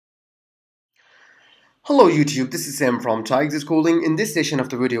Hello YouTube, this is Sam from Coccyx Schooling. In this session of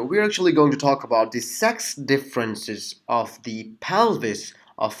the video, we're actually going to talk about the sex differences of the pelvis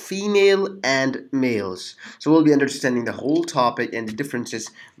of female and males. So we'll be understanding the whole topic and the differences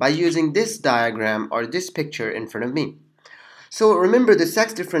by using this diagram or this picture in front of me. So remember, the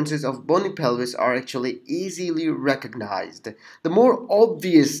sex differences of bony pelvis are actually easily recognized. The more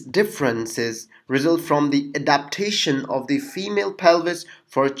obvious differences result from the adaptation of the female pelvis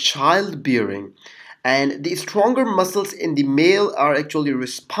for childbearing, and the stronger muscles in the male are actually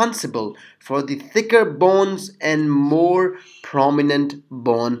responsible for the thicker bones and more prominent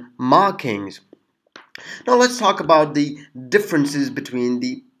bone markings. Now let's talk about the differences between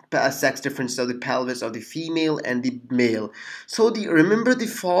the sex differences of the pelvis of the female and the male. So remember the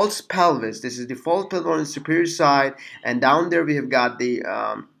false pelvis. This is the false pelvis on the superior side, and down there we have got the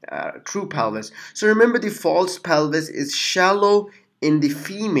true pelvis. So remember, the false pelvis is shallow in the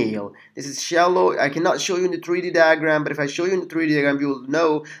female. This is shallow. I cannot show you in the 3D diagram, but if I show you in the 3D diagram, you will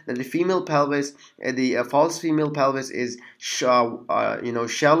know that the female pelvis, the false female pelvis is shallow,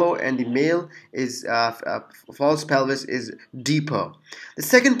 and the male is false pelvis is deeper. The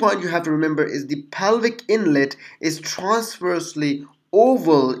second point you have to remember is the pelvic inlet is transversely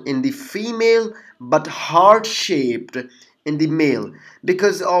oval in the female but heart-shaped in the male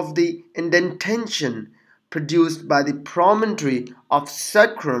because of the indentation produced by the promontory of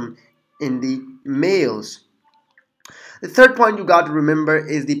sacrum in the males. The third point you got to remember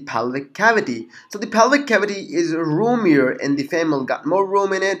is the pelvic cavity. So the pelvic cavity is roomier in the female, got more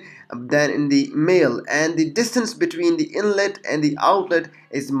room in it than in the male, and the distance between the inlet and the outlet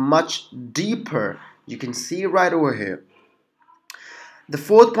is much deeper. You can see right over here. The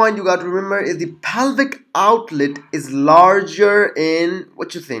fourth point you got to remember is the pelvic outlet is larger in,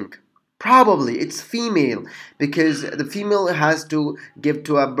 what you think? Probably it's female, because the female has to give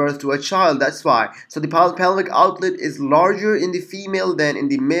birth to a child. That's why. So the pelvic outlet is larger in the female than in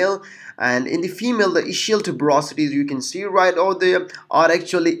the male. And in the female, the ischial tuberosities, you can see right over there, are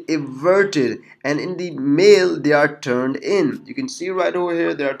actually everted, and in the male they are turned in. You can see right over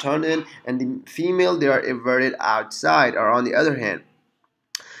here they are turned in, and the female they are everted outside, or on the other hand.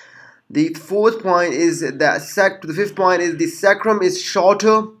 The fourth point is that the fifth point is the sacrum is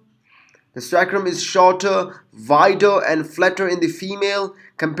shorter. The sacrum is shorter, wider, and flatter in the female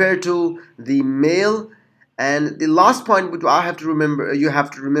compared to the male. And the last point which I have to remember, you have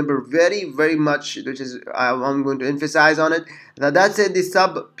to remember very, very much, which is I'm going to emphasize on it. That's it, the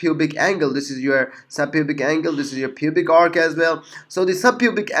subpubic angle. This is your subpubic angle. This is your pubic arc as well. So the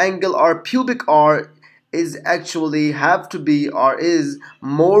subpubic angle or pubic arc is actually have to be or is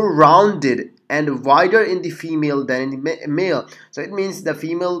more rounded and wider in the female than in the male. So it means the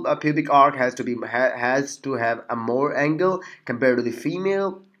female pubic arc has to have a more angle compared to the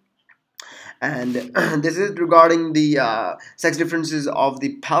female. And this is regarding the sex differences of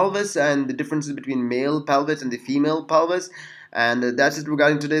the pelvis and the differences between male pelvis and the female pelvis. And that's it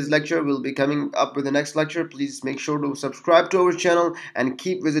regarding today's lecture. We'll be coming up with the next lecture. Please make sure to subscribe to our channel and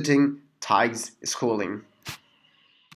keep visiting Coccyx Schooling.